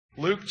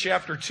Luke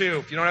chapter 2.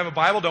 If you don't have a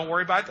Bible, don't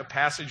worry about it. The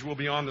passage will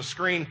be on the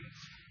screen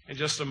in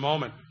just a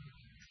moment.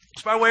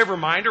 Just by way of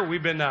reminder,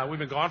 we've been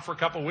gone for a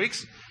couple of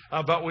weeks,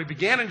 but we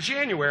began in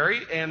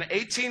January an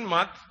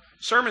 18-month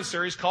sermon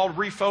series called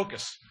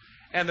Refocus.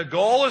 And the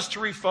goal is to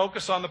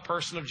refocus on the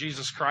person of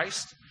Jesus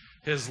Christ,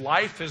 His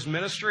life, His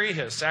ministry,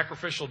 His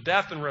sacrificial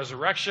death and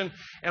resurrection,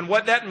 and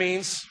what that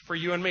means for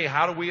you and me.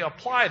 How do we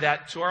apply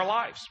that to our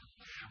lives?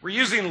 We're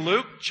using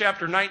Luke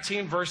chapter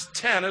 19, verse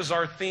 10 as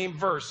our theme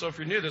verse. So if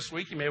you're new this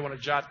week, you may want to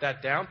jot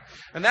that down.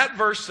 And that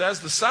verse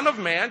says, "The Son of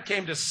Man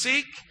came to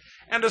seek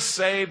and to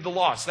save the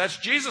lost." That's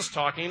Jesus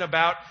talking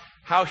about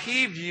how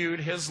He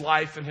viewed His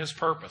life and His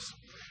purpose.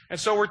 And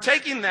so we're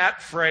taking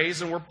that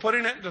phrase and we're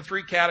putting it into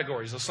three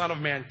categories. The Son of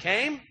Man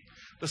came,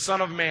 the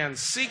Son of Man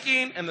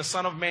seeking, and the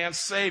Son of Man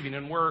saving.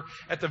 And we're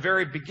at the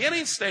very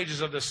beginning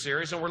stages of this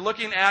series, and we're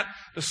looking at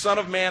the Son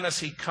of Man as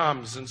He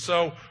comes. And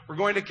so we're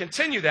going to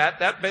continue that.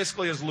 That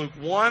basically is Luke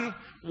 1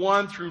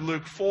 through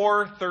Luke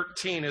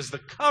 4:13 is the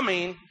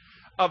coming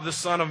of the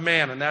Son of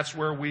Man. And that's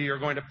where we are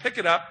going to pick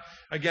it up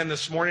again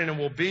this morning, and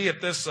we'll be at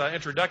this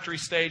introductory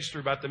stage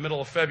through about the middle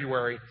of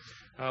February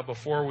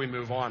before we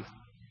move on.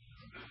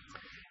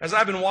 As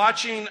I've been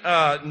watching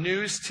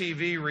news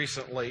TV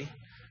recently,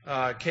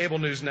 cable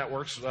news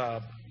networks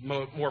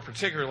more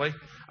particularly,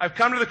 I've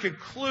come to the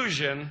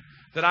conclusion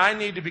that I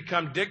need to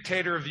become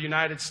dictator of the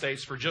United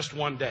States for just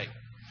one day.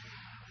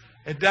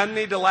 It doesn't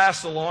need to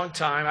last a long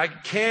time.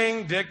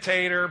 King,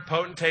 dictator,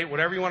 potentate,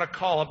 whatever you want to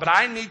call it, but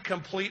I need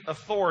complete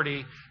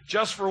authority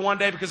just for one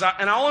day because I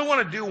only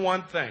want to do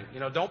one thing.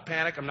 Don't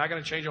panic. I'm not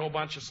going to change a whole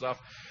bunch of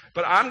stuff.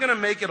 But I'm going to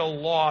make it a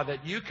law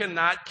that you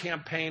cannot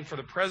campaign for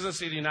the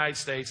presidency of the United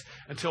States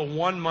until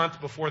 1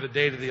 month before the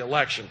date of the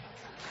election.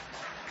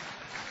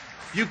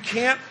 You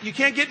can't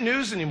get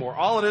news anymore.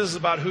 All it is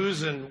about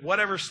who's in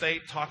whatever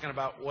state talking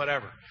about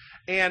whatever.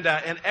 And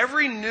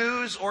every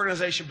news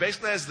organization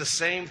basically has the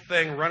same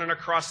thing running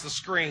across the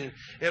screen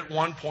at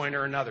one point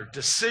or another.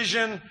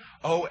 Decision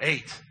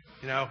 08.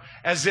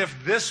 As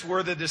if this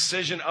were the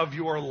decision of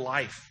your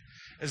life.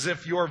 As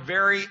if your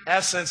very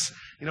essence,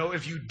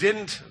 if you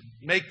didn't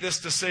make this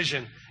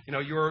decision,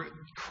 your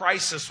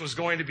crisis was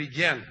going to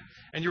begin.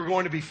 And you're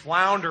going to be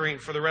floundering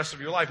for the rest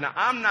of your life. Now,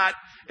 I'm not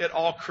at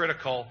all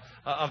critical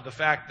of the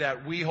fact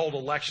that we hold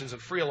elections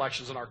and free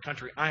elections in our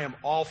country. I am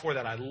all for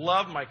that. I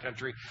love my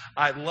country.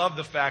 I love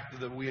the fact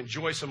that we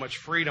enjoy so much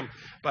freedom.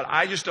 But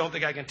I just don't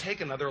think I can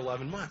take another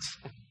 11 months.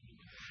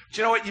 But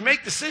you know what? You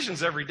make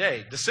decisions every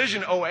day.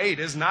 Decision 08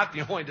 is not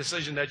the only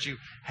decision that you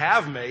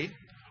have made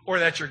or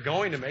that you're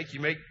going to make. You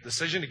make the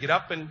decision to get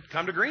up and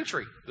come to Green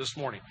Tree this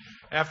morning.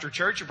 After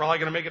church, you're probably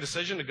going to make a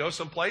decision to go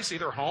someplace,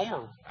 either home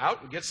or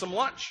out, and get some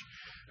lunch.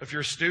 If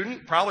you're a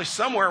student, probably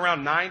somewhere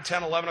around 9,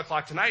 10, 11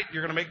 o'clock tonight,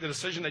 you're going to make the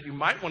decision that you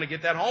might want to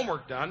get that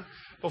homework done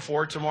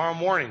before tomorrow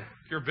morning.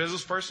 If you're a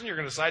business person, you're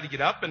going to decide to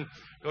get up and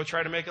go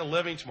try to make a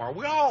living tomorrow.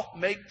 We all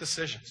make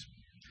decisions.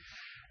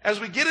 As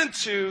we get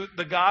into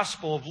the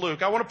Gospel of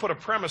Luke, I want to put a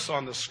premise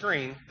on the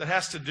screen that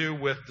has to do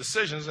with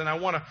decisions, and I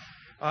want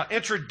to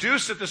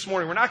introduce it this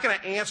morning. We're not going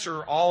to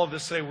answer all of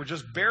this today. We're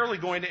just barely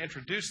going to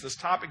introduce this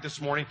topic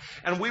this morning,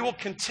 and we will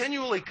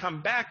continually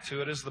come back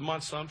to it as the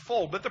months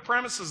unfold. But the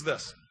premise is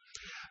this.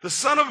 The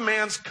Son of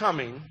Man's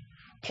coming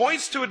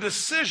points to a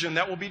decision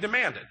that will be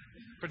demanded.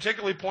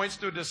 Particularly points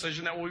to a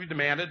decision that will be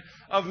demanded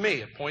of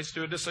me. It points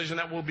to a decision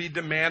that will be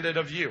demanded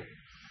of you.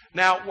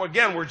 Now,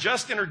 again, we're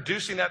just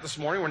introducing that this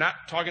morning. We're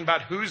not talking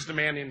about who's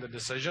demanding the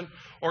decision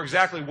or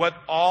exactly what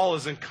all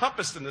is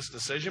encompassed in this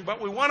decision, but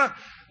we want to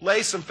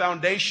lay some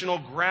foundational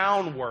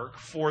groundwork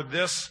for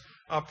this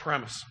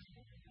premise.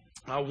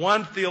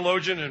 One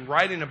theologian in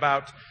writing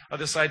about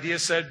this idea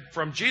said,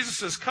 from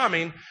Jesus'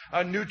 coming,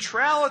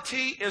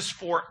 neutrality is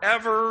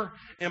forever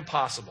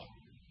impossible.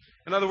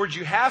 In other words,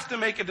 you have to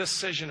make a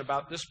decision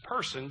about this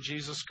person,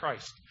 Jesus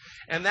Christ.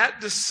 And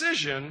that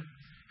decision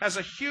has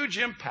a huge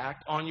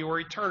impact on your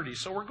eternity.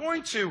 So we're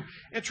going to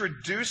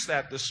introduce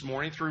that this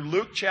morning through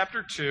Luke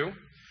chapter 2.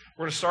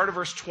 We're going to start at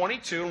verse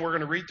 22, and we're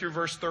going to read through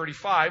verse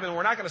 35. And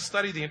we're not going to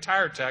study the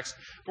entire text,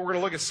 but we're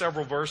going to look at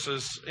several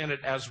verses in it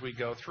as we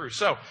go through.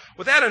 So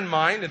with that in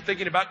mind, and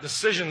thinking about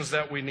decisions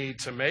that we need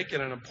to make,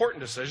 and an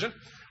important decision,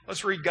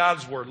 let's read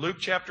God's Word. Luke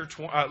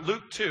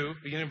 2,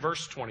 beginning in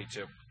verse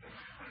 22.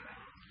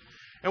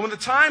 And when the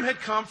time had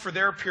come for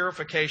their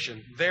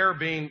purification, there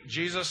being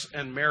Jesus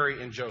and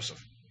Mary and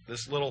Joseph,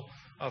 this little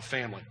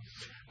family.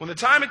 When the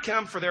time had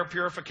come for their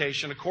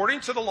purification,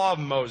 according to the law of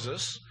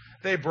Moses,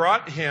 they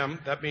brought him,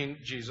 that being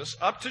Jesus,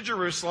 up to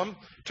Jerusalem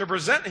to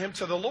present him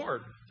to the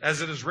Lord, as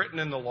it is written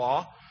in the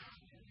law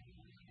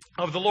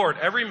of the Lord.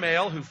 Every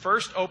male who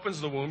first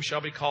opens the womb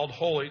shall be called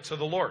holy to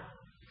the Lord,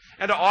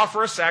 and to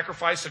offer a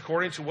sacrifice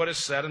according to what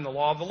is said in the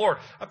law of the Lord,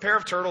 a pair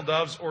of turtle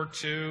doves or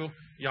 2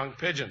 young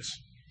pigeons.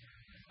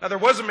 Now there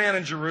was a man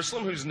in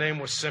Jerusalem whose name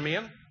was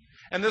Simeon,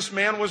 and this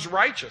man was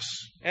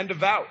righteous and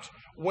devout,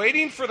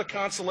 waiting for the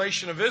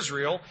consolation of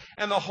Israel,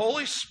 and the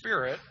Holy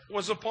Spirit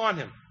was upon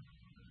him.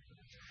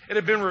 It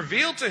had been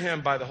revealed to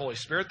him by the Holy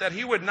Spirit that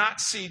he would not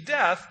see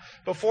death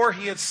before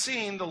he had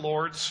seen the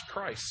Lord's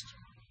Christ.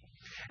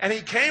 And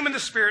he came in the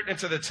Spirit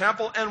into the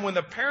temple, and when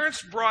the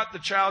parents brought the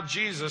child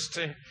Jesus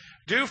to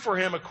do for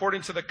him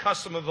according to the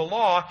custom of the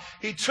law,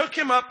 he took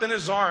him up in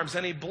his arms,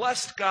 and he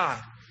blessed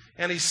God.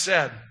 And he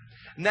said,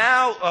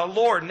 Now,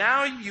 Lord,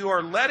 now you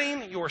are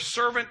letting your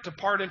servant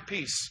depart in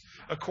peace,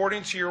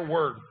 according to your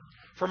word.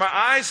 For my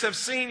eyes have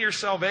seen your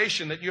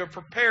salvation, that you have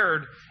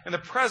prepared in the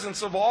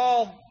presence of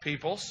all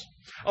peoples,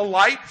 a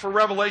light for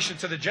revelation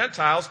to the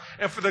Gentiles,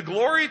 and for the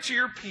glory to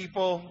your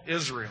people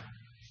Israel.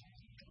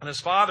 And his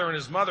father and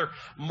his mother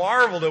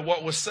marveled at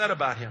what was said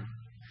about him.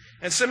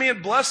 And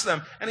Simeon blessed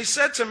them, and he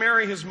said to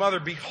Mary his mother,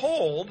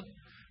 Behold,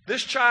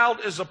 this child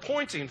is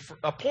appointed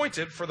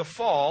for the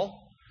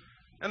fall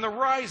and the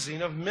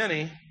rising of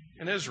many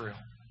in Israel,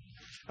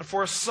 and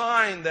for a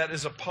sign that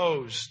is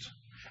opposed.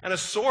 And a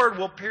sword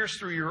will pierce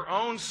through your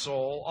own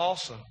soul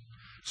also,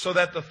 so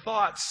that the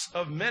thoughts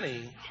of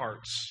many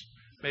hearts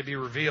may be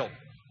revealed.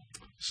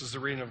 This is the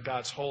reading of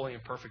God's holy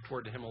and perfect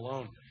word. To him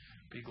alone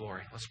be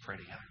glory. Let's pray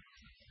together.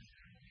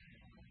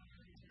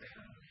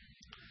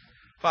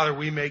 Father,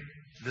 we make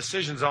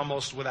decisions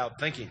almost without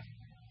thinking.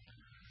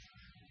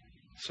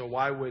 So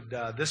why would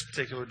this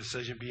particular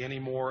decision be any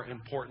more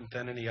important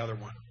than any other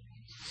one?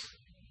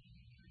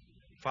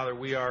 Father,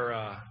 we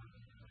are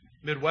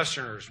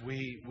Midwesterners.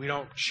 We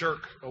don't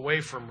shirk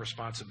away from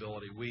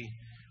responsibility.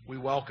 We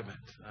welcome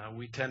it.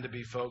 We tend to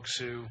be folks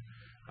who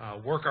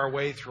work our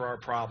way through our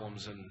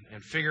problems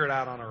and figure it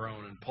out on our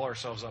own and pull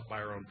ourselves up by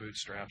our own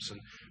bootstraps.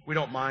 And we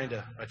don't mind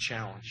a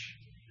challenge.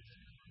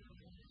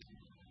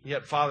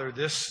 Yet, Father,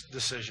 this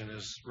decision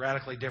is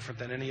radically different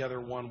than any other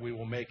one we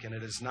will make, and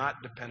it is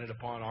not dependent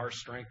upon our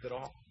strength at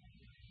all.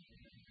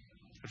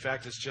 In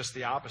fact, it's just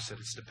the opposite.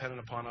 It's dependent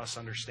upon us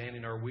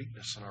understanding our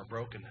weakness and our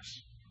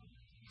brokenness.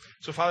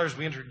 So, Father, as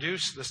we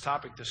introduce this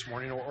topic this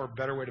morning, or a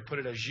better way to put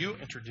it, as you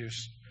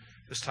introduce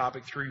this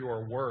topic through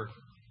your word,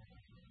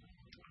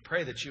 I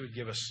pray that you would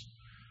give us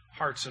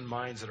hearts and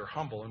minds that are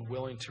humble and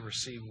willing to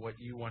receive what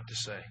you want to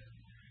say.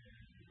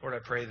 Lord, I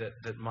pray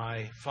that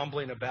my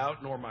fumbling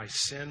about nor my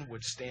sin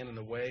would stand in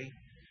the way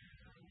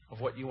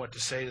of what you want to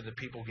say to the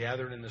people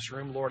gathered in this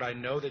room. Lord, I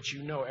know that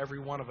you know every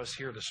one of us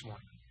here this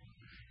morning.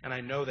 And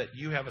I know that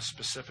you have a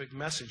specific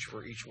message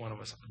for each one of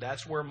us.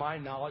 That's where my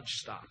knowledge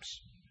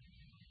stops.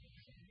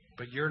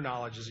 But your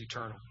knowledge is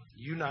eternal.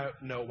 You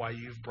know why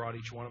you've brought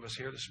each one of us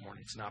here this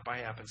morning. It's not by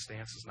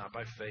happenstance. It's not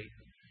by fate.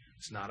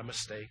 It's not a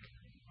mistake.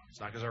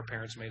 It's not because our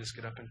parents made us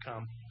get up and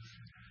come.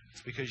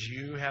 It's because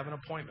you have an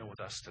appointment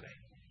with us today.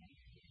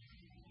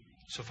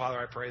 So, Father,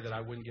 I pray that I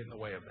wouldn't get in the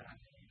way of that,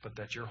 but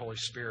that your Holy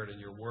Spirit and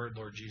your word,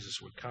 Lord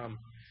Jesus, would come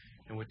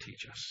and would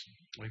teach us.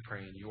 We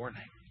pray in your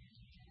name.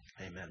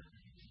 Amen.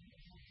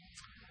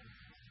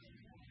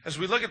 As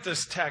we look at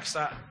this text,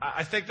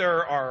 I think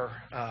there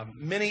are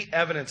many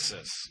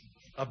evidences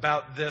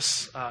about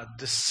this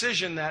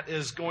decision that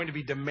is going to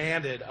be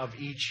demanded of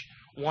each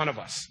one of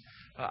us.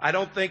 I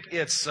don't think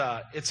it's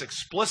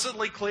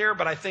explicitly clear,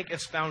 but I think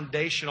it's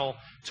foundational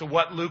to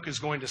what Luke is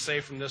going to say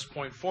from this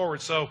point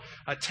forward. So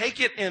take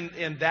it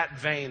in that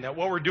vein, that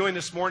what we're doing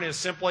this morning is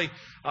simply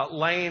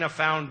laying a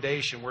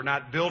foundation. We're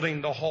not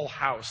building the whole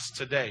house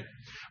today.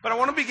 But I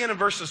want to begin in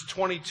verses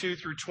 22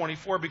 through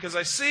 24 because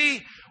I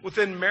see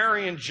within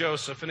Mary and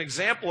Joseph an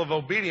example of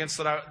obedience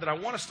that I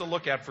want us to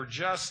look at for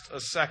just a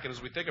second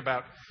as we think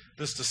about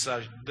this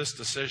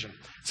decision.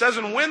 It says,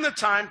 And when the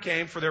time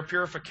came for their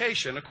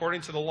purification,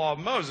 according to the law of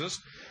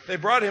Moses, they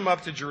brought him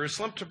up to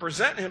Jerusalem to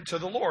present him to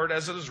the Lord,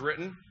 as it is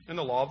written in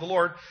the law of the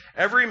Lord.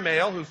 Every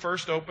male who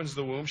first opens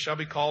the womb shall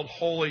be called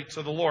holy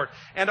to the Lord,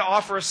 and to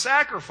offer a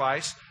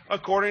sacrifice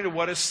according to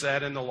what is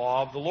said in the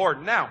law of the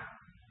Lord. Now,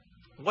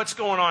 what's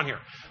going on here?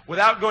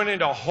 Without going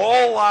into a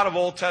whole lot of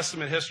Old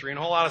Testament history and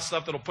a whole lot of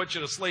stuff that'll put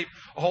you to sleep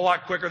a whole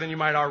lot quicker than you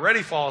might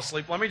already fall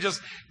asleep, let me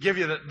just give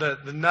you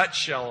the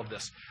nutshell of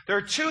this. There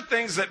are two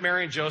things that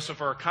Mary and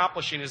Joseph are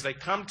accomplishing as they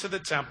come to the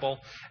temple,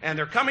 and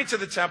they're coming to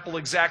the temple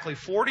exactly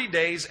 40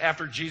 days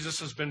after Jesus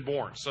has been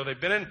born. So they've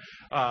been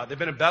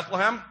in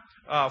Bethlehem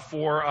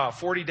for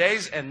 40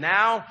 days, and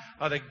now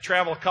they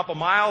travel a couple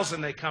miles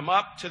and they come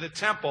up to the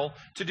temple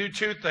to do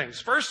two things.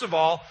 First of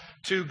all,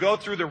 to go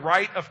through the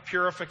rite of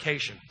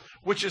purification,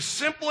 which is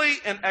simply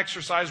an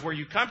exercise where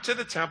you come to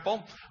the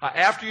temple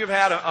after you've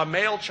had a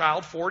male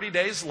child 40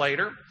 days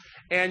later,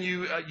 and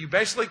you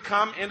basically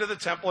come into the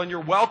temple and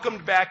you're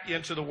welcomed back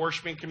into the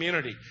worshiping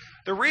community.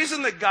 The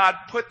reason that God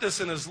put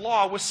this in his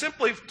law was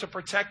simply to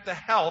protect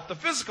the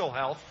physical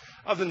health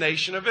of the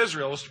nation of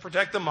Israel. It was to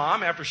protect the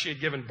mom after she had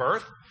given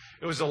birth.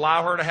 It was to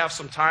allow her to have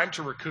some time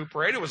to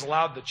recuperate. It was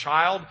allowed the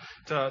child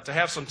to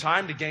have some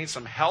time to gain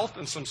some health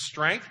and some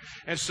strength.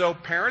 And so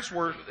parents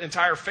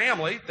entire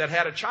family that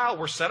had a child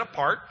were set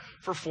apart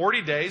for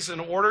 40 days in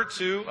order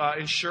to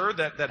ensure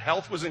that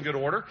health was in good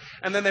order.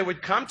 And then they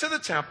would come to the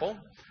temple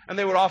and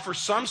they would offer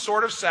some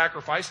sort of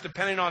sacrifice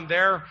depending on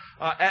their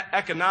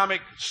economic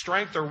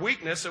strength or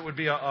weakness. It would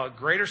be a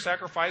greater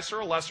sacrifice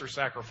or a lesser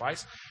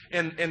sacrifice.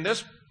 In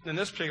this In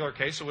this particular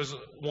case, it was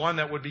one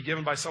that would be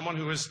given by someone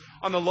who is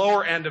on the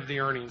lower end of the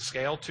earning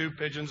scale, 2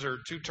 pigeons or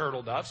 2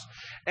 turtle doves.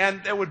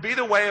 And it would be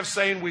the way of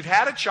saying, we've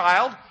had a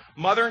child,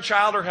 mother and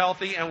child are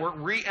healthy, and we're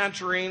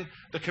re-entering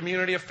the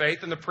community of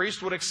faith. And the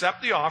priest would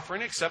accept the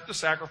offering, accept the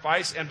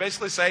sacrifice, and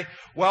basically say,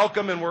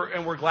 welcome, and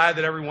we're glad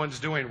that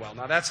everyone's doing well.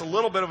 Now, that's a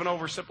little bit of an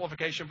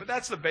oversimplification, but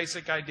that's the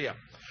basic idea.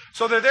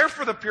 So they're there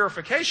for the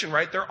purification,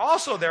 right? They're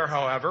also there,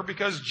 however,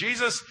 because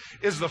Jesus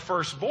is the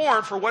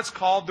firstborn for what's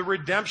called the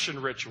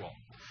redemption ritual.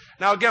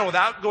 Now, again,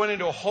 without going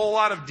into a whole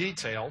lot of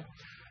detail,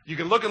 you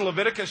can look in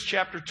Leviticus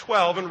chapter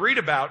 12 and read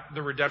about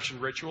the redemption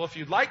ritual if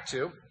you'd like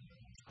to.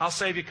 I'll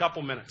save you a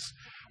couple minutes.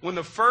 When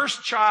the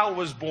first child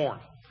was born,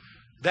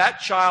 that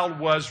child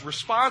was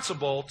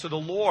responsible to the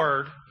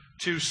Lord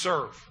to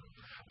serve.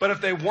 But if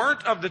they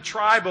weren't of the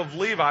tribe of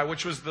Levi,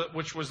 which was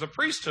the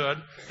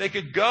priesthood, they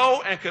could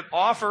go and could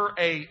offer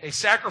a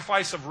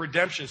sacrifice of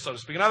redemption, so to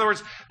speak. In other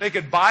words, they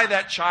could buy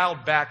that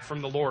child back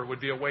from the Lord,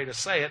 would be a way to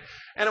say it.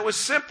 And it was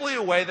simply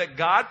a way that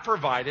God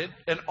provided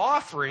an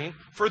offering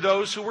for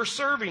those who were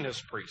serving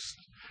as priests.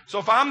 So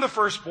if I'm the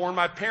firstborn,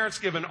 my parents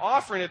give an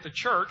offering at the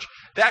church,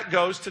 that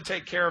goes to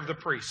take care of the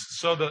priests.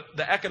 So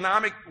the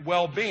economic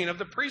well-being of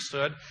the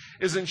priesthood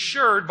is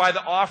ensured by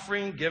the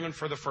offering given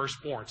for the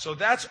firstborn. So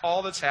that's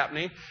all that's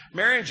happening.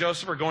 Mary and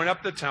Joseph are going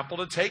up to the temple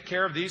to take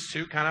care of these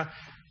two kind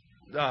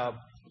of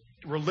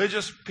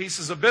religious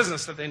pieces of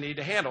business that they need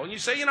to handle. And you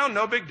say,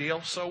 no big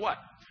deal, so what?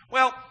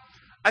 Well,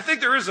 I think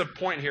there is a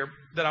point here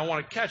that I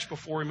want to catch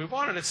before we move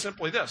on, and it's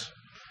simply this.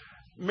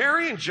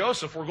 Mary and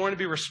Joseph were going to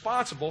be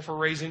responsible for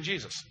raising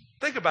Jesus.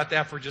 Think about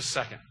that for just a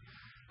second.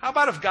 How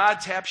about if God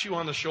taps you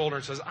on the shoulder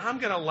and says, I'm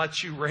going to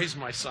let you raise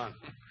my son.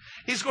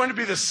 He's going to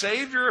be the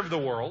Savior of the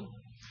world.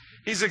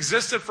 He's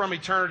existed from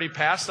eternity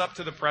past up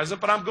to the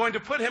present, but I'm going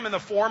to put him in the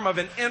form of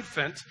an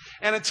infant,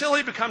 and until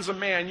he becomes a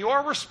man,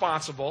 you're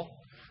responsible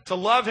to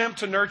love him,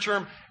 to nurture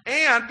him,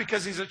 and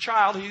because he's a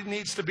child, he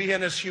needs to be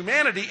in his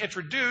humanity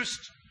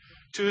introduced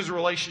to his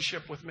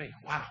relationship with me.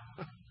 Wow.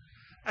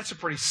 That's a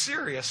pretty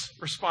serious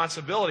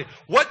responsibility.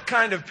 What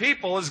kind of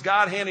people is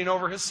God handing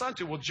over his son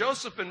to? Well,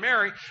 Joseph and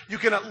Mary, you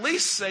can at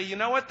least say, you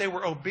know what? They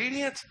were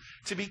obedient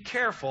to be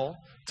careful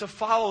to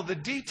follow the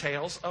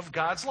details of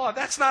God's law.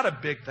 That's not a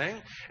big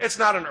thing. It's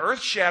not an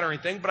earth-shattering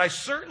thing, but I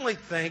certainly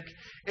think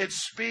it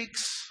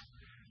speaks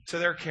to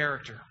their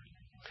character.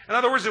 In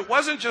other words, it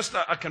wasn't just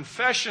a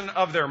confession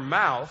of their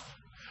mouth,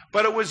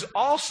 but it was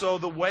also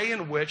the way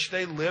in which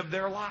they lived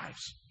their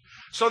lives.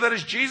 So that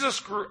as Jesus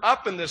grew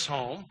up in this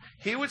home,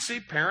 he would see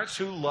parents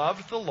who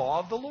loved the law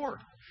of the Lord.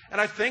 And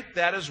I think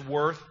that is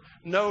worth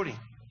noting.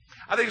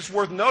 I think it's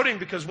worth noting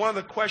because one of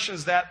the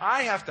questions that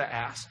I have to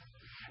ask,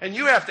 and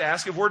you have to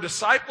ask if we're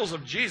disciples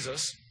of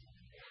Jesus,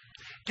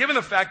 given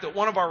the fact that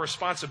one of our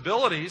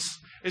responsibilities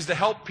is to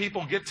help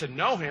people get to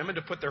know him and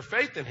to put their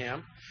faith in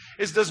him,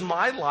 is does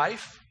my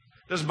life,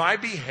 does my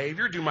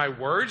behavior, do my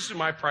words, do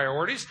my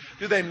priorities,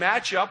 do they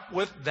match up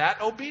with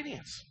that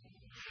obedience?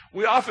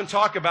 We often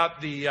talk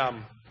about the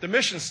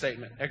mission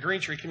statement at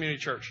Green Tree Community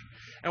Church.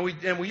 And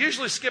we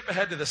usually skip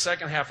ahead to the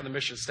second half of the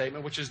mission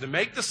statement, which is to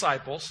make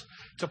disciples,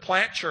 to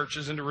plant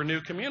churches, and to renew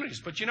communities.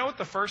 But you know what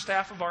the first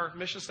half of our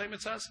mission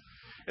statement says?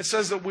 It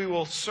says that we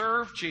will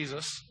serve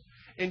Jesus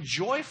in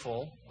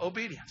joyful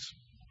obedience.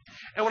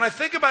 And when I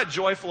think about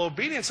joyful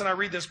obedience and I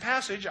read this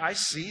passage, I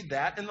see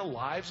that in the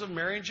lives of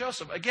Mary and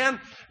Joseph.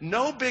 Again,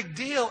 no big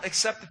deal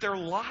except that their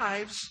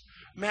lives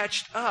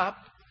matched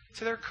up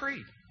to their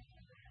creed.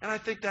 And I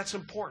think that's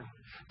important,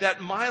 that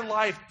my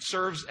life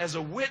serves as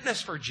a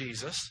witness for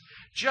Jesus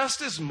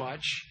just as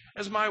much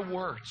as my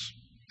words.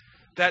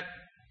 That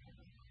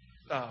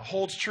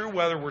holds true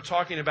whether we're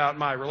talking about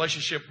my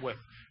relationship with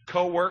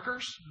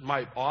coworkers,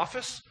 my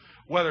office,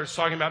 whether it's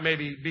talking about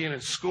maybe being in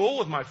school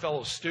with my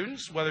fellow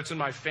students, whether it's in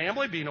my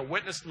family, being a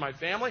witness to my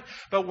family.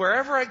 But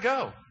wherever I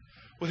go,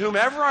 with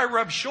whomever I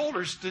rub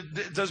shoulders,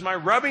 does my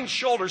rubbing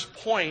shoulders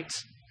point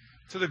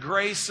to the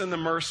grace and the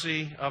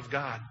mercy of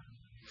God?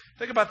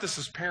 Think about this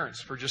as parents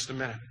for just a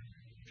minute.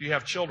 If you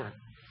have children,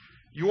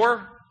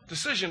 your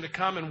decision to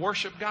come and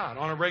worship God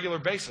on a regular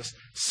basis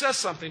says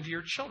something to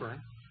your children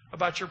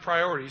about your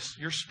priorities,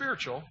 your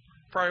spiritual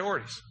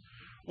priorities.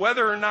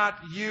 Whether or not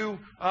you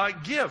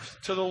give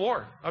to the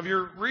Lord of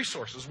your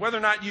resources, whether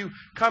or not you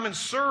come and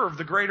serve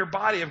the greater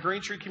body of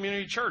Green Tree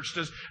Community Church.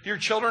 Do your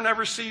children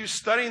ever see you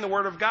studying the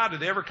Word of God? Do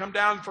they ever come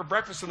down for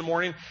breakfast in the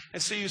morning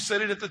and see you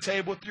sitting at the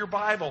table with your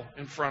Bible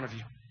in front of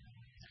you?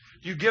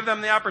 You give them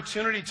the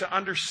opportunity to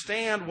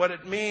understand what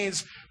it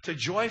means to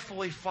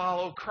joyfully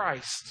follow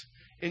Christ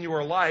in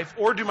your life?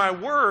 Or do my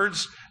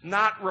words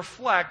not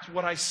reflect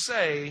what I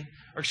say,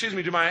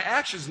 do my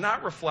actions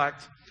not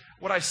reflect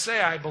what I say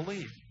I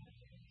believe?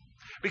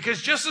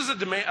 Because just as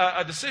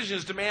a decision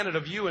is demanded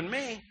of you and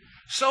me,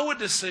 so a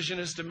decision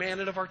is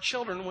demanded of our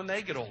children when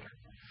they get older.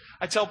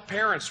 I tell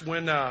parents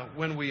when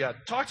we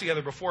talk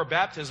together before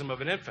baptism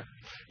of an infant,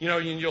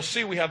 you'll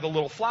see we have the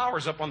little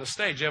flowers up on the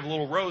stage. You have a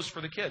little rose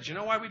for the kids. You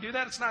know why we do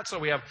that? It's not so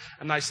we have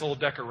a nice little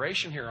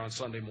decoration here on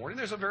Sunday morning.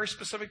 There's a very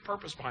specific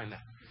purpose behind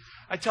that.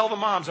 I tell the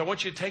moms, I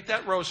want you to take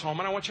that rose home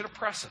and I want you to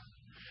press it.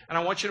 and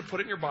I want you to put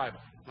it in your Bible.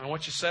 I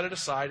want you to set it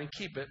aside and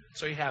keep it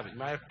so you have it. You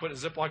might have to put it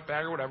in a Ziploc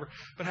bag or whatever,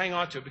 but hang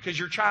on to it because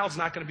your child's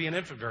not going to be an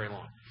infant very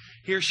long.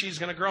 He or she's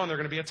going to grow, and they're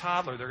going to be a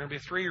toddler. They're going to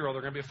be a 3-year-old.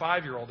 They're going to be a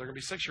 5-year-old. They're going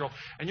to be a 6-year-old,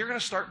 and you're going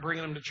to start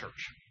bringing them to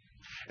church.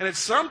 And at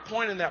some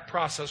point in that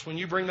process, when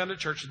you bring them to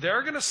church,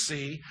 they're going to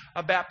see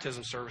a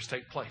baptism service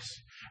take place.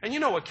 And you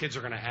know what kids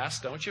are going to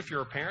ask, don't you? If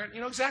you're a parent,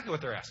 you know exactly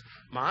what they're asking.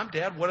 Mom,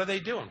 Dad, what are they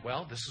doing?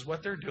 Well, this is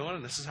what they're doing,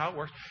 and this is how it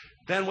works.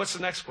 Then what's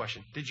the next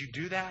question? Did you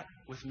do that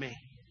with me?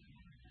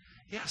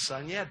 Yeah,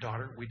 son. Yeah,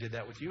 daughter. We did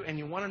that with you. And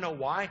you want to know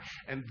why?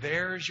 And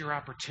there's your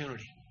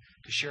opportunity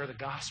to share the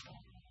gospel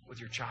with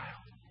your child.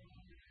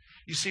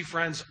 You see,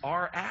 friends,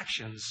 our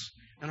actions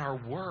and our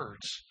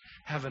words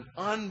have an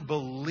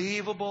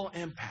unbelievable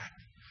impact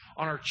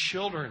on our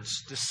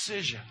children's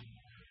decision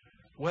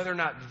whether or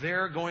not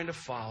they're going to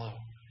follow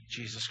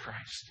Jesus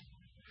Christ.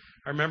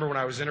 I remember when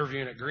I was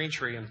interviewing at Green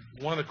Tree, and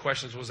one of the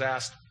questions was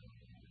asked,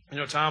 you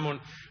know, Tom, when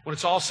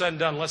it's all said and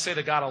done, let's say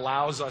that God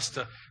allows us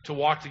to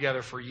walk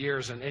together for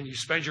years and you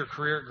spend your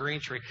career at Green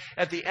Tree.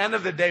 At the end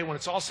of the day, when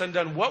it's all said and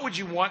done, what would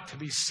you want to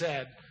be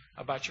said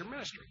about your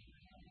ministry?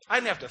 I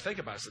didn't have to think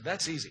about it. I said,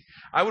 that's easy.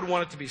 I would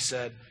want it to be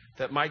said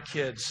that my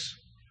kids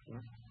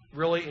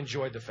really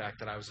enjoyed the fact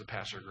that I was the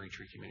pastor of Green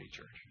Tree Community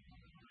Church.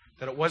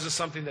 That it wasn't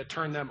something that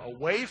turned them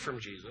away from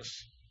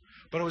Jesus,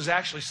 but it was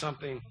actually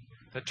something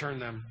that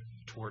turned them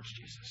towards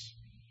Jesus.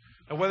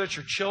 And whether it's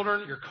your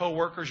children, your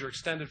coworkers, your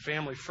extended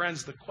family,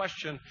 friends, the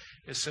question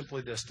is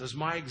simply this. Does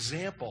my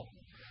example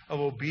of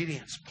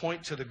obedience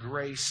point to the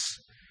grace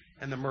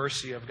and the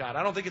mercy of God?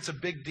 I don't think it's a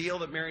big deal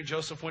that Mary and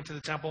Joseph went to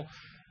the temple,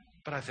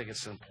 but I think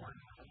it's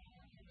important.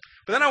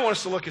 But then I want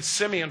us to look at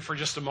Simeon for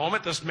just a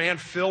moment, this man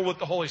filled with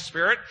the Holy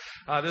Spirit,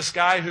 this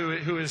guy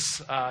who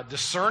is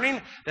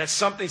discerning that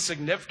something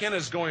significant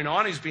is going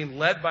on. He's being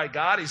led by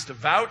God. He's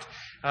devout.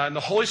 And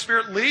the Holy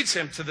Spirit leads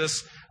him to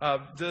this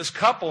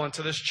couple and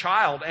to this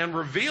child and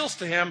reveals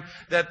to him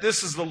that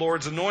this is the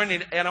Lord's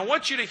anointing. And I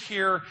want you to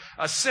hear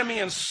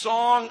Simeon's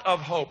song of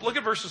hope. Look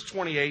at verses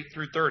 28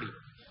 through 30.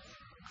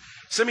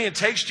 Simeon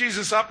takes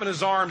Jesus up in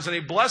his arms and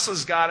he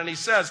blesses God and he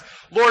says,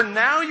 Lord,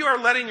 now you are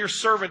letting your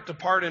servant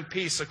depart in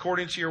peace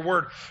according to your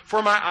word.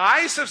 For my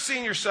eyes have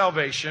seen your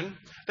salvation,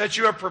 that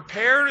you have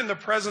prepared in the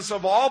presence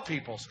of all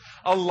peoples,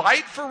 a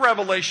light for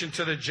revelation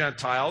to the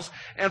Gentiles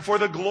and for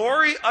the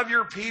glory of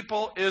your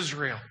people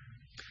Israel.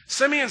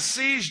 Simeon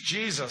sees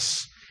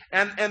Jesus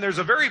and there's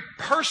a very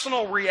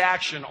personal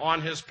reaction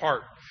on his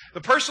part. The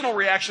personal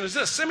reaction is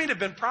this. Simeon had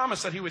been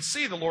promised that he would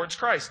see the Lord's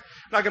Christ.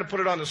 I'm not going to put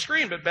it on the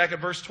screen, but back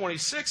at verse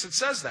 26, it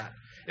says that.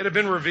 It had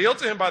been revealed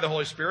to him by the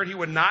Holy Spirit. He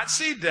would not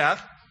see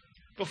death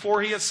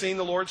before he had seen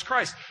the Lord's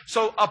Christ.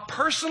 So a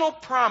personal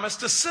promise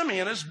to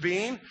Simeon is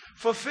being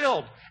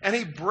fulfilled. And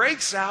he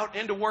breaks out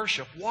into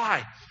worship.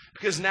 Why?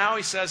 Because now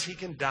he says he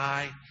can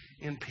die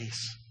in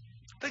peace.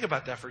 Think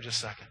about that for just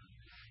a second.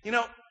 You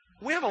know,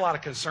 we have a lot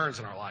of concerns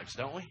in our lives,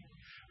 don't we?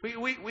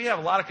 We have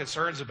a lot of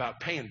concerns about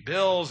paying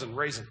bills and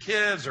raising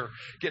kids or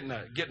getting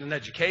an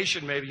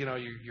education. Maybe, you know,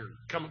 you're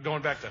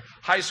going back to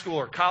high school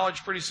or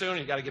college pretty soon.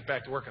 You got to get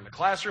back to work in the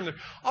classroom. There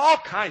all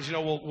kinds, you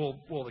know,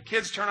 will the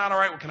kids turn out all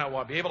right? Will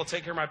I be able to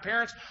take care of my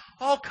parents?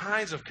 All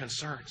kinds of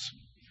concerns.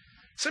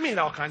 Simeon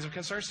had all kinds of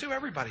concerns too.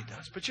 Everybody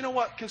does. But you know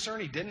what concern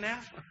he didn't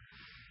have?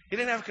 He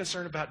didn't have a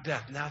concern about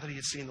death now that he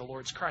had seen the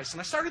Lord's Christ. And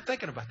I started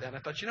thinking about that. And I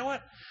thought, you know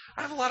what?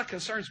 I have a lot of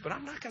concerns, but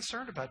I'm not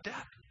concerned about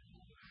death.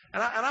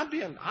 And I'm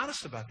being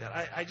honest about that.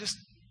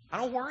 I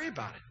don't worry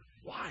about it.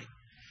 Why?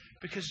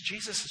 Because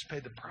Jesus has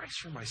paid the price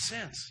for my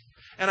sins.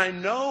 And I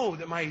know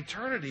that my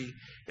eternity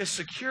is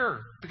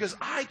secure because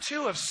I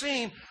too have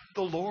seen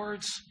the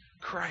Lord's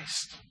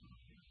Christ.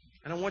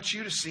 And I want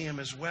you to see him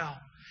as well.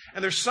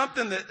 And there's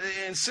something that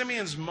in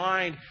Simeon's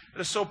mind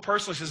that is so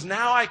personal. He says,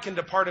 now I can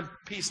depart in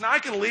peace. Now I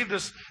can leave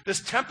this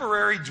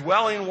temporary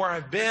dwelling where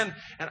I've been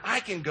and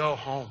I can go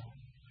home.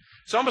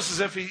 It's almost as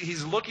if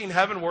he's looking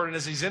heavenward, and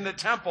as he's in the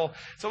temple,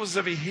 it's almost as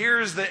if he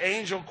hears the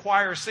angel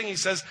choir sing. He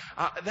says,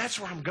 that's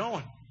where I'm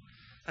going.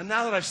 And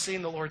now that I've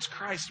seen the Lord's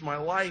Christ, my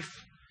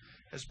life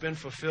has been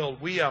fulfilled.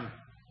 We a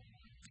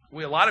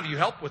lot of you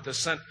helped with this,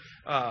 sent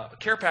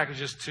care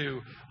packages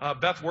to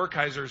Beth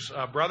Werkheiser's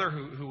brother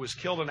who was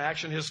killed in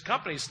action. His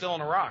company is still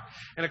in Iraq.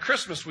 And at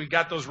Christmas, we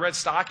got those red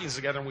stockings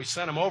together and we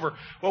sent them over.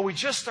 Well, we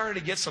just started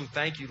to get some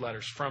thank you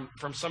letters from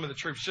some of the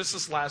troops just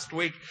this last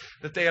week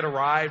that they had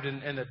arrived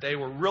and that they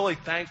were really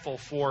thankful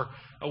for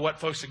what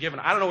folks had given.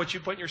 I don't know what you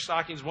put in your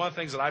stockings. One of the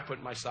things that I put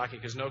in my stocking,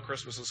 because no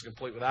Christmas is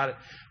complete without it,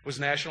 was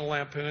National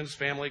Lampoon's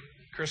Family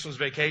Christmas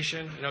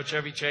Vacation, you know,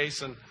 Chevy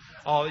Chase and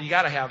all. You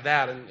got to have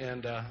that.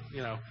 And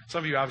you know, some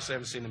of you obviously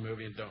haven't seen the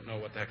movie and don't know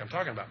what the heck I'm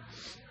talking about.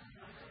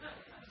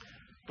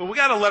 But we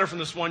got a letter from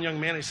this one young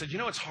man. He said, you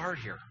know, it's hard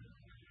here.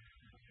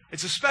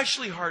 It's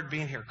especially hard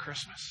being here at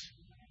Christmas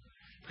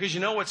because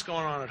you know what's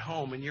going on at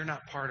home and you're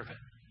not part of it.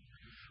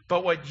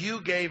 But what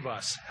you gave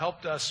us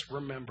helped us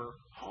remember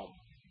home.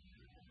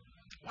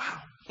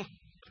 Wow.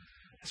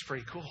 That's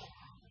pretty cool.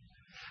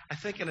 I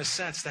think in a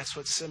sense that's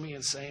what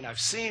Simeon's saying. I've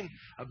seen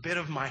a bit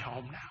of my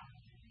home now.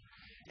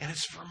 And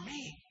it's for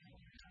me.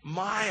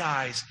 My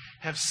eyes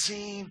have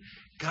seen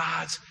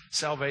God's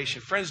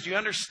salvation. Friends, do you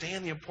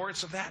understand the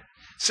importance of that?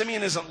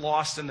 Simeon isn't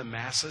lost in the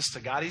masses to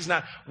God. He's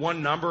not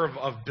one number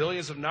of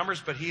billions of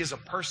numbers, but he is a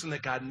person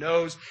that God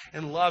knows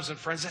and loves. And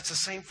friends, that's the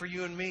same for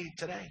you and me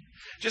today.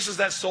 Just as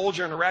that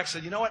soldier in Iraq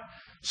said, you know what?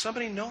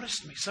 Somebody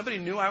noticed me. Somebody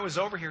knew I was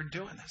over here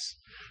doing this.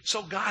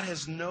 So God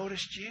has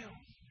noticed you.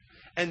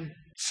 And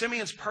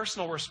Simeon's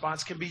personal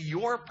response can be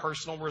your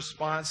personal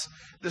response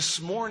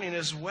this morning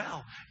as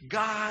well.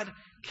 God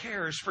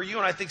cares for you.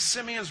 And I think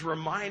Simeon's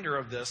reminder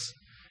of this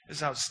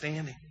is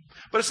outstanding.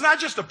 But it's not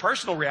just a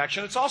personal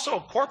reaction, it's also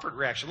a corporate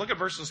reaction. Look at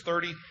verses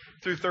 30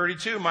 through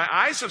 32. My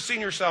eyes have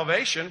seen your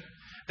salvation,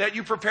 that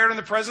you prepared in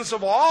the presence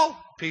of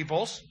all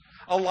peoples,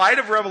 a light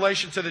of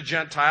revelation to the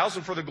Gentiles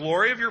and for the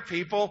glory of your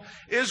people,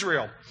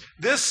 Israel.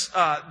 This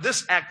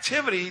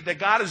activity that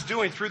God is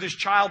doing through this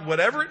child,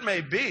 whatever it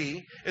may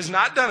be, is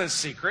not done in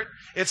secret.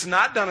 It's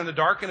not done in the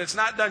dark, and it's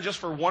not done just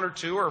for one or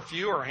two or a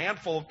few or a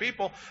handful of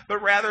people,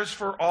 but rather it's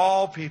for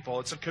all people.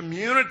 It's a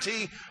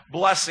community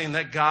blessing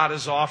that God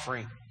is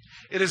offering.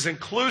 It is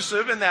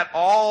inclusive in that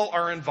all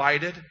are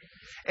invited,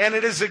 and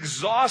it is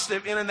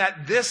exhaustive in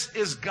that this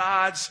is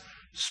God's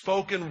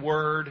spoken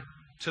word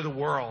to the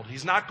world.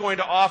 He's not going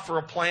to offer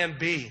a plan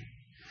B.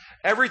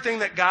 Everything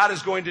that God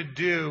is going to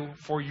do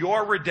for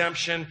your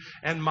redemption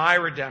and my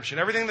redemption,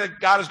 everything that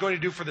God is going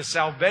to do for the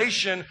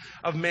salvation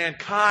of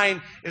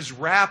mankind is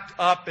wrapped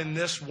up in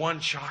this one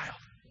child.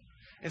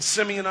 And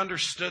Simeon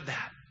understood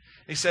that.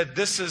 He said,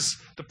 this is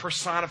the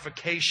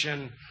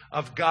personification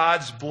of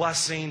God's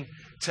blessing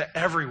to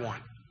everyone.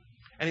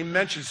 And he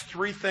mentions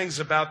three things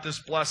about this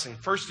blessing.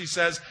 First, he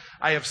says,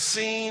 I have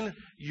seen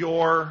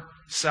your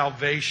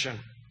salvation.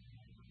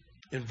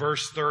 In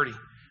verse 30,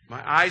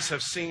 my eyes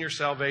have seen your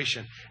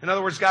salvation. In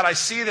other words, God, I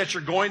see that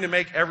you're going to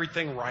make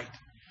everything right.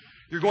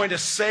 You're going to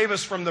save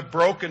us from the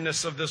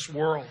brokenness of this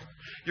world.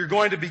 You're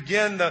going to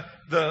begin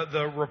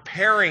the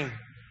repairing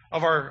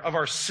of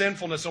our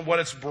sinfulness and what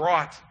it's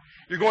brought.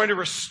 You're going to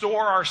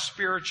restore our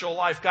spiritual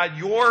life. God,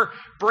 you're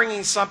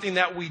bringing something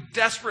that we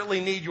desperately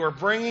need. You're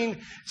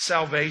bringing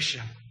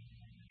salvation.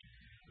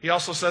 He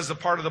also says the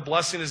part of the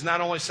blessing is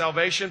not only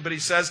salvation, but he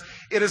says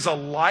it is a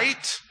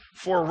light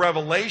for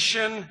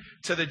revelation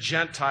to the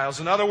Gentiles.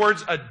 In other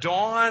words, a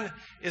dawn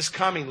is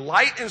coming.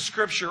 Light in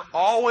Scripture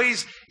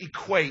always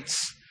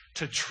equates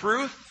to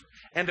truth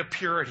and to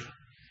purity.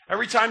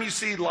 Every time you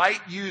see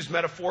light used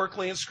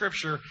metaphorically in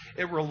Scripture,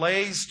 it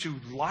relates to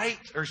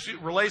light, or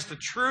it relates to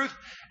truth,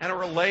 and it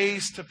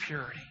relates to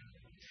purity.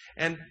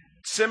 And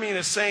Simeon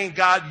is saying,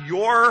 God,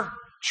 your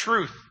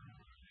truth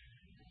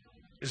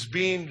is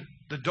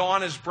the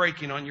dawn is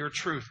breaking on your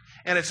truth.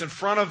 And it's in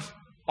front of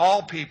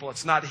all people.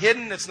 It's not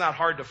hidden, it's not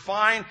hard to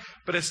find,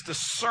 but it's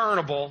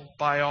discernible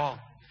by all.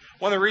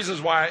 One of the reasons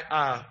why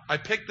I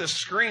picked this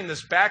screen,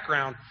 this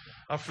background,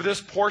 for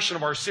this portion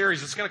of our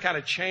series, it's going to kind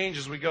of change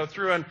as we go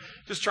through, and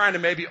just trying to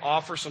maybe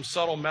offer some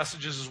subtle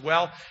messages as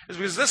well, is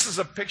because this is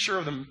a picture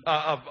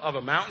of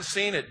a mountain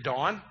scene at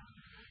dawn.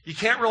 You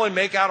can't really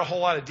make out a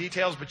whole lot of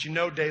details, but you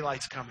know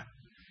daylight's coming.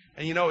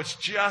 And you know it's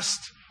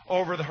just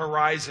over the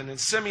horizon. And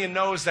Simeon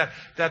knows that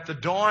the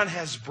dawn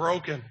has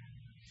broken,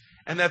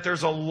 and that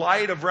there's a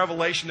light of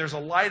revelation, there's a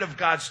light of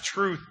God's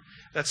truth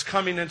that's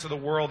coming into the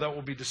world that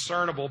will be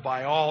discernible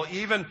by all,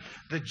 even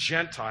the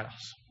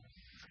Gentiles.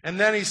 And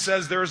then he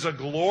says there's a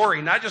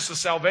glory, not just a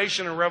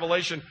salvation and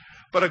revelation,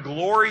 but a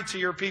glory to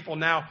your people.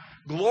 Now,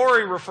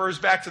 glory refers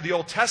back to the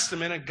Old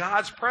Testament and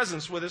God's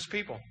presence with his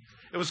people.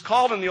 It was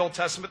called in the Old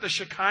Testament the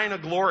Shekinah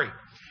glory.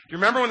 You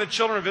remember when the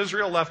children of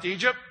Israel left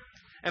Egypt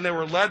and they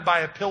were led by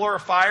a pillar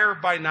of fire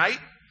by night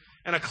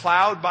and a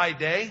cloud by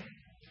day,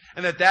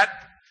 and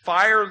that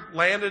fire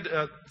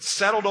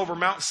settled over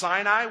Mount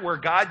Sinai where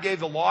God gave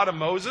the law to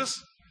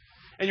Moses?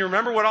 And you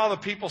remember what all the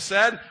people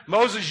said?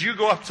 Moses, you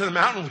go up to the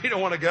mountain. We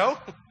don't want to go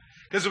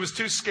because it was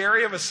too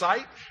scary of a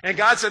sight. And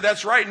God said,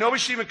 that's right. Nobody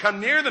should even come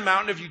near the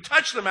mountain. If you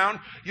touch the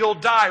mountain, you'll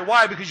die.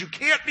 Why? Because you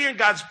can't be in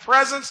God's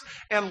presence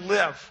and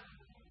live.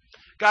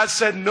 God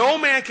said, no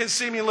man can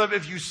see me and live.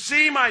 If you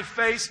see my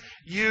face,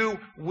 you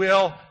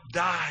will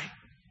die.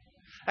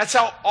 That's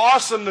how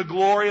awesome the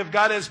glory of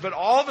God is. But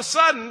all of a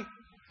sudden,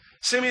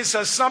 Simeon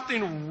says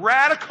something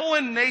radical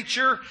in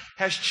nature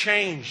has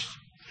changed.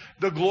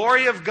 The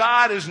glory of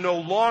God is no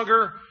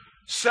longer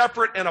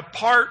separate and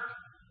apart.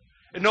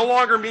 It no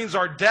longer means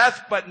our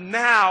death, but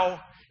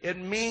now it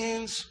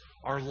means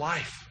our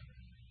life.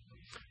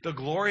 The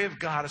glory of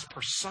God is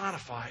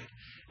personified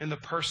in the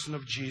person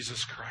of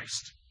Jesus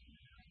Christ.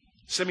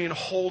 Simeon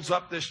holds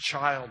up this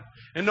child.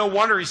 And no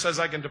wonder he says,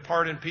 I can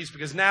depart in peace,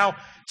 because now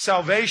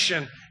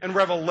salvation and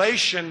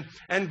revelation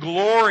and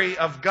glory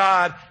of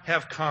God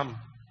have come.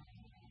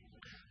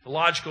 The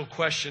logical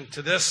question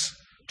to this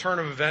turn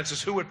of events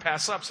is, who would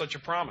pass up such a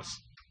promise?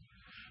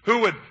 Who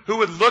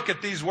would look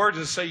at these words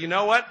and say, you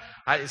know what?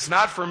 It's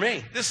not for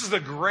me. This is the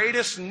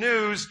greatest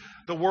news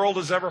the world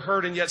has ever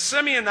heard. And yet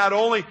Simeon not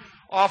only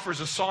offers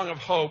a song of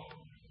hope,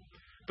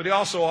 but he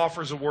also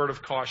offers a word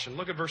of caution.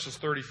 Look at verses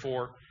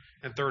 34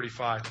 and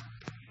 35.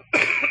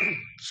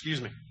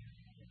 Excuse me.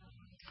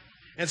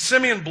 And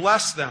Simeon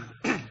blessed them,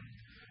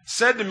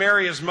 said to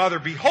Mary his mother,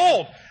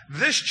 behold,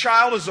 This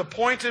child is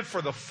appointed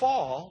for the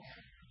fall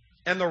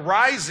and the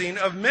rising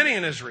of many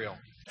in Israel,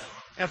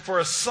 and for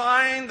a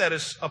sign that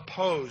is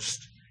opposed,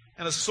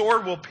 and a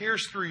sword will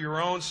pierce through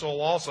your own soul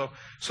also,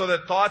 so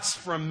that thoughts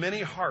from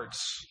many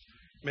hearts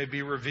may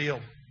be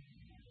revealed.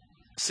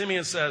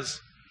 Simeon says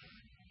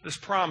this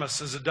promise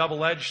is a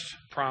double-edged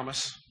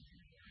promise.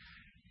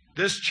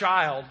 This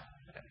child,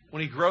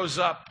 when he grows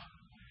up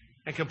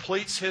and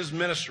completes his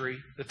ministry,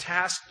 the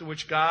task to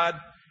which God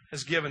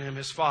has given him,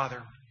 his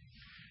Father,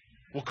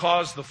 will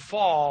cause the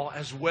fall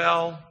as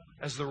well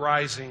as the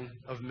rising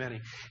of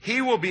many.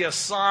 He will be a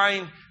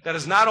sign that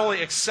is not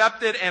only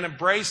accepted and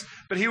embraced,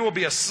 but he will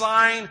be a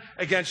sign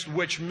against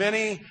which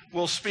many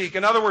will speak.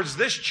 In other words,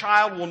 this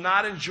child will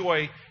not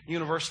enjoy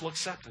universal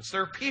acceptance.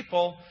 There are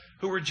people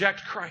who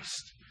reject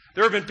Christ.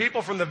 There have been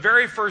people from the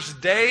very first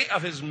day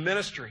of his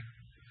ministry.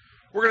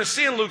 We're going to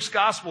see in Luke's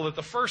gospel that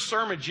the first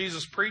sermon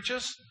Jesus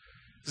preaches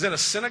is in a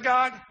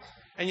synagogue.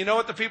 And you know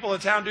what the people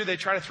of the town do? They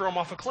try to throw him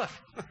off a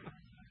cliff.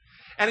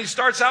 And he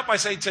starts out by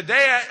saying,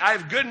 today I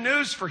have good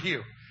news for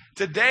you.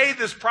 Today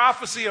this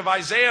prophecy of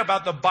Isaiah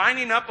about the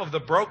binding up of the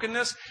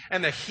brokenness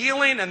and the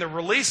healing and the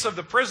release of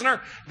the prisoner,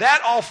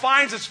 that all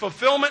finds its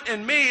fulfillment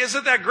in me.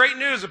 Isn't that great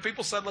news? And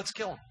people said, let's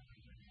kill him.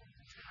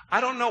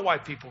 I don't know why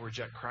people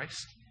reject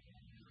Christ.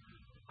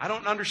 I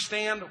don't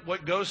understand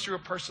what goes through a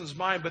person's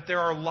mind, but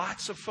there are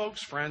lots of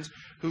folks, friends,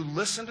 who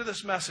listen to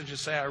this message and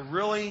say, I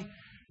really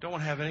don't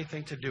want to have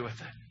anything to do with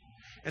it.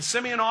 And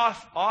Simeon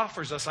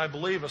offers us, I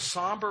believe, a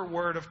somber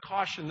word of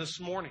caution this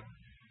morning,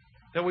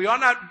 that we ought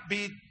not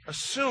be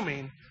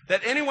assuming that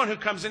anyone who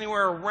comes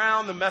anywhere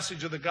around the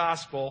message of the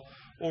gospel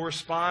will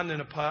respond in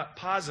a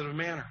positive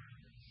manner.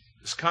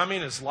 His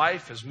coming, his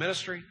life, his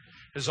ministry,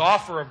 his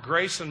offer of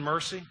grace and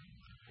mercy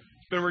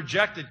has been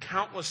rejected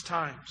countless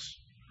times.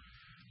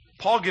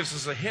 Paul gives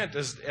us a hint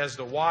as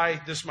to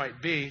why this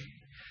might be.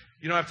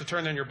 You don't have to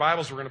turn in your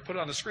Bibles. We're going to put it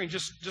on the screen.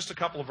 Just a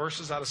couple of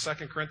verses out of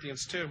 2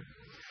 Corinthians 2.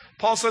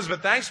 Paul says,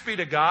 but thanks be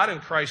to God in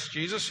Christ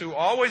Jesus, who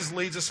always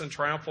leads us in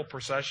triumphal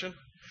procession,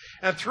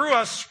 and through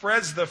us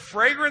spreads the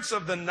fragrance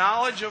of the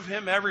knowledge of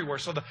him everywhere.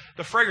 So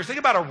the fragrance, think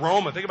about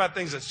aroma. Think about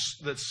things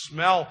that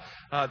smell,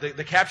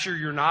 that capture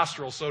your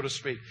nostrils, so to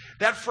speak.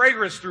 That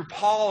fragrance through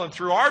Paul and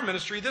through our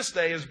ministry this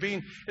day is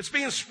being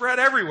spread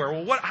everywhere.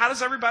 Well, how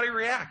does everybody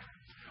react?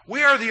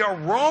 We are the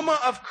aroma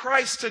of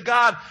Christ to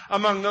God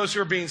among those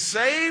who are being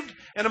saved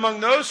and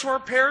among those who are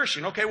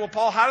perishing. Okay, well,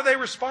 Paul, how are they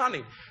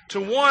responding? To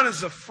one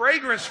is a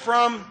fragrance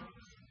from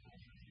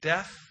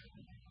death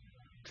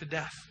to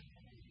death.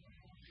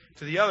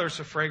 To the other is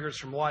a fragrance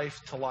from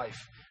life to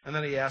life. And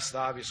then he asks the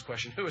obvious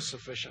question, who is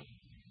sufficient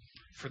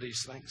for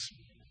these things?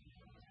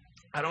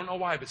 I don't know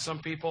why, but some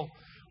people,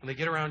 when they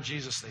get around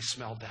Jesus, they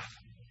smell death.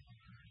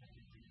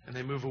 And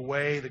they move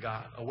away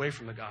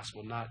from the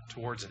gospel, not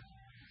towards it.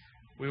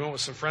 We went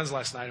with some friends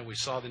last night and we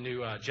saw the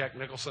new Jack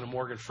Nicholson and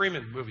Morgan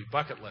Freeman movie,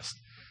 Bucket List.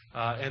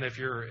 And if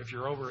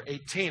you're over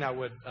 18, I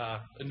would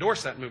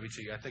endorse that movie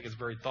to you. I think it's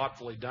very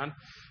thoughtfully done.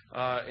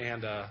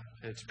 And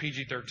it's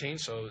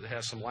PG-13, so it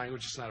has some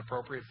language that's not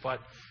appropriate,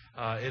 but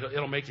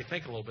it'll make you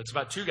think a little bit. It's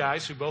about two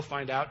guys who both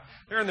find out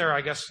they're in their,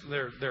 I guess,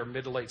 their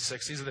mid to late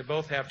 60s, and they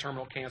both have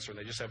terminal cancer, and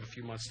they just have a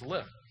few months to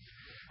live.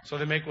 So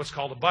they make what's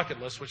called a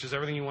bucket list, which is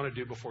everything you want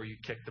to do before you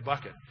kick the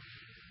bucket.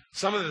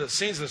 Some of the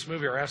scenes in this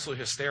movie are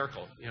absolutely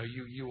hysterical. You know,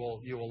 you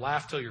will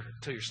laugh till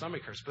your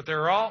stomach hurts. But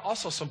there are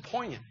also some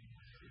poignant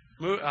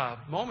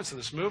moments in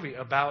this movie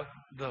about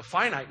the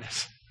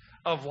finiteness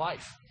of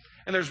life.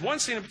 And there's one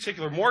scene in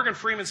particular. Morgan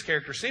Freeman's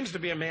character seems to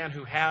be a man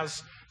who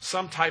has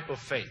some type of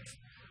faith,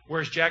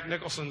 whereas Jack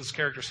Nicholson's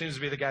character seems to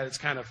be the guy that's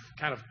kind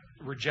of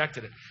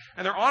rejected it.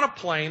 And they're on a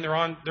plane. They're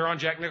on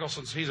Jack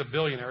Nicholson's. He's a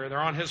billionaire. They're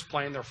on his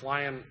plane. They're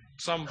flying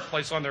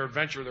someplace on their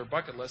adventure, their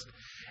bucket list.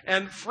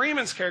 And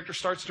Freeman's character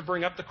starts to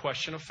bring up the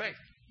question of faith.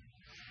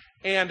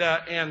 And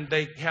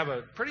they have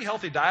a pretty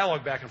healthy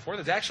dialogue back and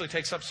forth. It actually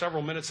takes up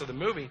several minutes of the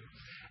movie.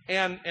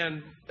 And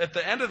at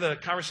the end of the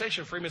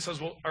conversation, Freeman says,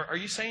 well, are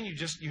you saying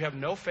you have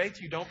no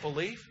faith, you don't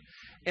believe?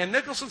 And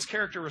Nicholson's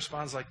character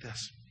responds like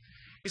this.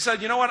 He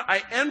said, you know what?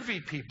 I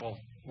envy people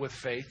with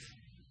faith,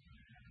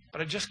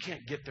 but I just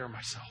can't get there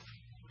myself.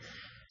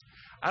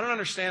 I don't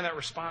understand that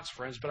response,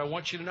 friends, but I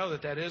want you to know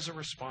that is a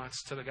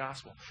response to the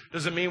gospel.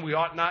 Does it mean we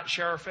ought not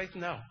share our faith?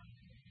 No.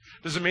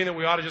 Does it mean that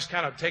we ought to just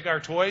kind of take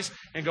our toys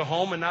and go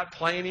home and not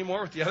play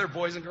anymore with the other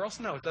boys and girls?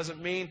 No, it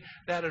doesn't mean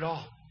that at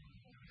all.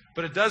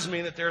 But it does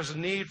mean that there's a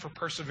need for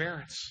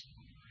perseverance.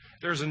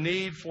 There's a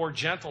need for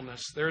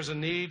gentleness. There's a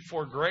need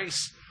for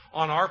grace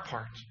on our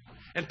part.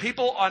 And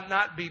people ought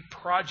not be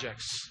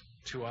projects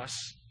to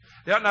us.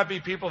 They ought not be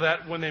people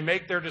that when they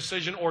make their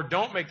decision or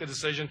don't make the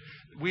decision,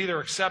 we either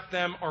accept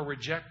them or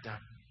reject them.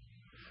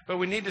 But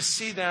we need to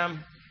see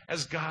them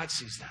as God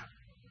sees them,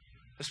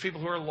 as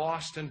people who are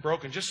lost and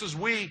broken, just as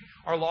we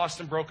are lost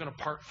and broken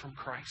apart from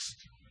Christ.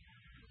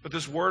 But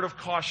this word of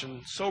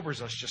caution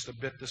sobers us just a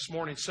bit this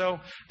morning. So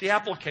the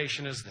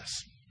application is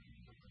this.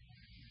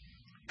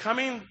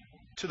 Coming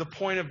to the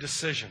point of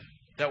decision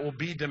that will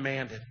be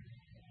demanded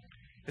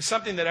It's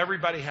something that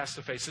everybody has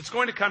to face. It's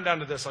going to come down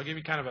to this. I'll give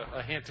you kind of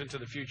a hint into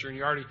the future,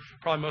 and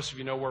probably most of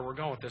you know where we're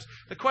going with this.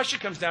 The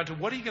question comes down to,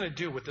 what are you going to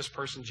do with this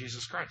person,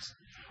 Jesus Christ?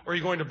 Are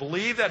you going to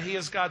believe that he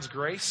is God's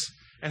grace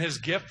and his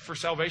gift for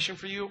salvation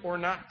for you or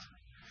not?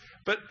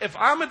 But if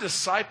I'm a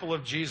disciple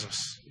of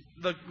Jesus,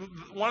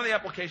 one of the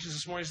applications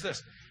this morning is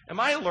this. Am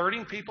I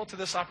alerting people to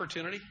this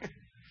opportunity?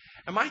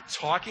 Am I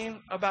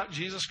talking about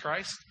Jesus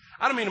Christ?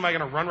 I don't mean, am I going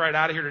to run right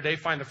out of here today,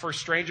 find the first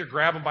stranger,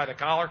 grab them by the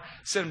collar,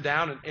 sit them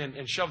down,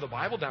 and shove the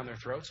Bible down their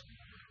throats?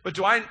 But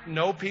do I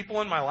know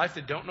people in my life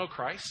that don't know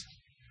Christ?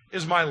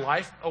 Is my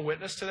life a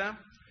witness to them?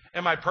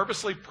 Am I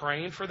purposely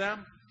praying for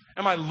them?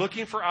 Am I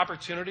looking for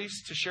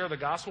opportunities to share the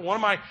gospel? One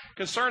of my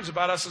concerns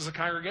about us as a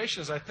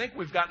congregation is I think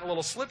we've gotten a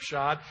little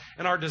slipshod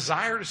in our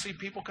desire to see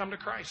people come to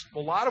Christ. A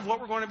lot of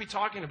what we're going to be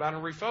talking about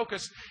and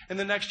refocus in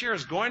the next year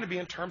is going to be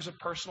in terms of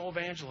personal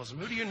evangelism.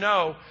 Who do you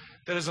know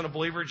that isn't a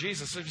believer of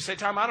Jesus? If you say,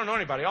 Tom, I don't know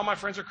anybody. All my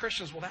friends are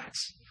Christians. Well,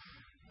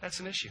 that's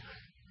an issue.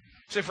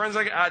 You say,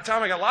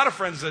 Tom, I got a lot of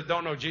friends that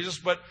don't know Jesus,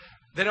 but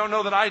they don't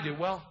know that I do.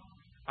 Well,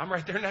 I'm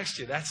right there next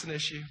to you. That's an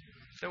issue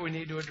that we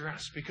need to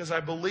address, because I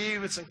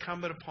believe it's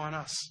incumbent upon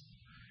us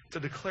to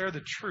declare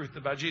the truth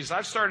about Jesus.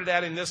 I've started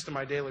adding this to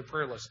my daily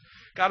prayer list.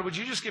 God, would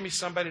you just give me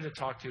somebody to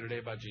talk to today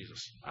about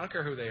Jesus? I don't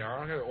care who they are. I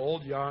don't care,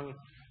 old, young,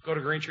 go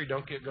to Green Tree,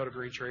 don't go to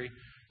Green Tree.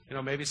 You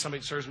know, maybe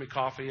somebody serves me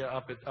coffee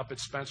up at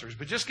Spencer's.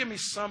 But just give me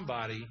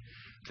somebody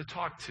to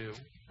talk to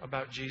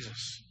about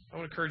Jesus. I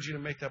would encourage you to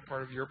make that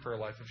part of your prayer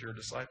life if you're a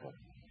disciple.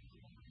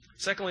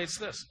 Secondly, it's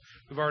this.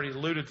 We've already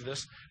alluded to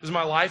this. Does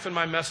my life and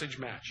my message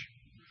match?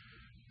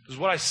 Does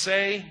what I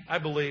say, I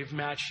believe,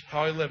 match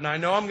how I live? Now, I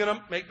know I'm going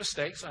to make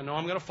mistakes. I know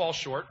I'm going to fall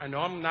short. I know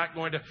I'm not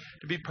going to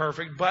be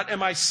perfect. But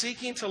am I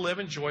seeking to live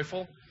in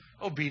joyful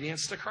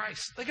obedience to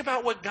Christ? Think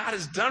about what God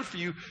has done for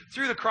you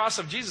through the cross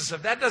of Jesus.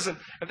 If that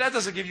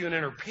doesn't give you an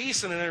inner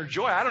peace and an inner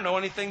joy, I don't know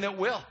anything that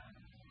will.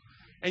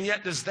 And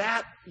yet, does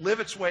that live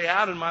its way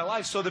out in my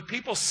life so that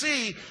people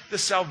see the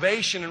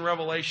salvation and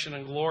revelation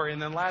and glory?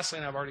 And then lastly,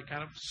 and I've already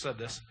kind of said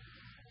this,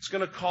 it's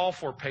going to call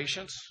for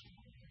patience.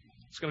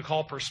 It's going to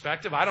call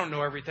perspective. I don't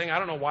know everything. I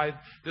don't know why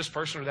this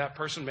person or that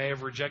person may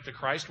have rejected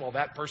Christ while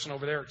that person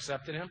over there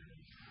accepted him.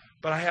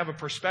 But I have a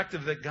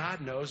perspective that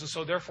God knows, and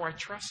so therefore I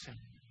trust him.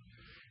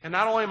 And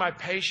not only am I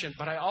patient,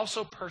 but I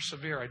also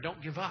persevere. I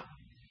don't give up.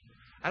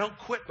 I don't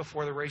quit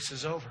before the race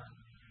is over.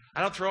 I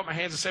don't throw up my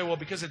hands and say, well,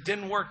 because it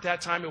didn't work that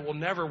time, it will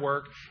never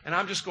work, and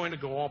I'm just going to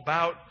go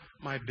about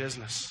my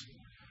business.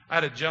 I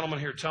had a gentleman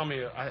here tell me,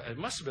 it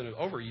must have been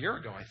over a year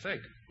ago, I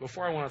think,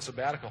 before I went on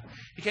sabbatical.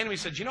 He came to me and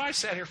said, I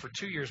sat here for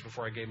 2 years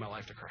before I gave my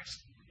life to Christ.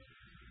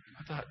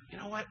 I thought, you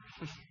know what?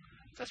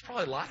 That's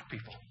probably a lot of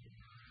people.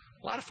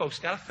 A lot of folks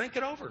got to think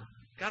it over,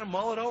 got to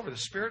mull it over. The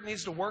Spirit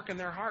needs to work in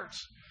their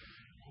hearts.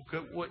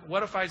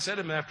 What if I said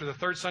to him after the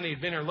third Sunday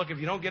he'd been here, look, if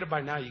you don't get it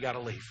by now, you got to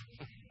leave.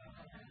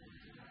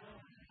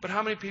 But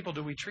how many people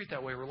do we treat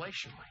that way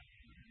relationally?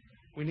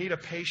 We need a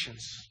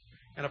patience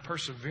and a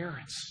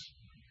perseverance,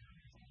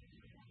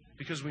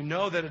 because we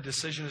know that a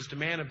decision is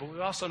demanded, but we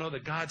also know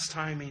that God's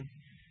timing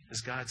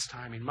is God's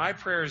timing. My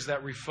prayer is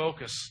that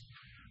Refocus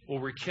will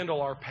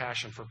rekindle our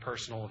passion for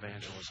personal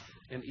evangelism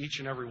in each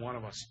and every one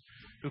of us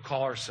who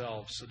call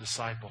ourselves a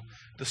disciple.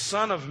 The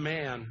Son of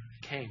Man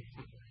came.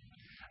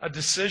 A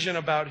decision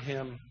about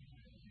him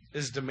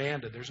is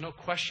demanded. There's no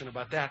question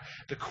about that.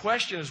 The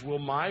question is, will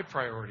my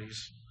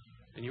priorities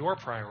and your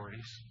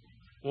priorities,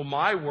 will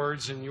my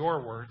words and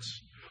your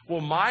words,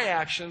 will my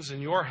actions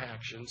and your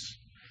actions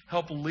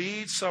help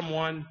lead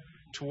someone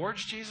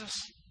towards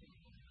Jesus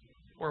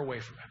or away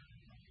from him?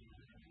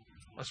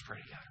 Let's pray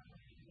together.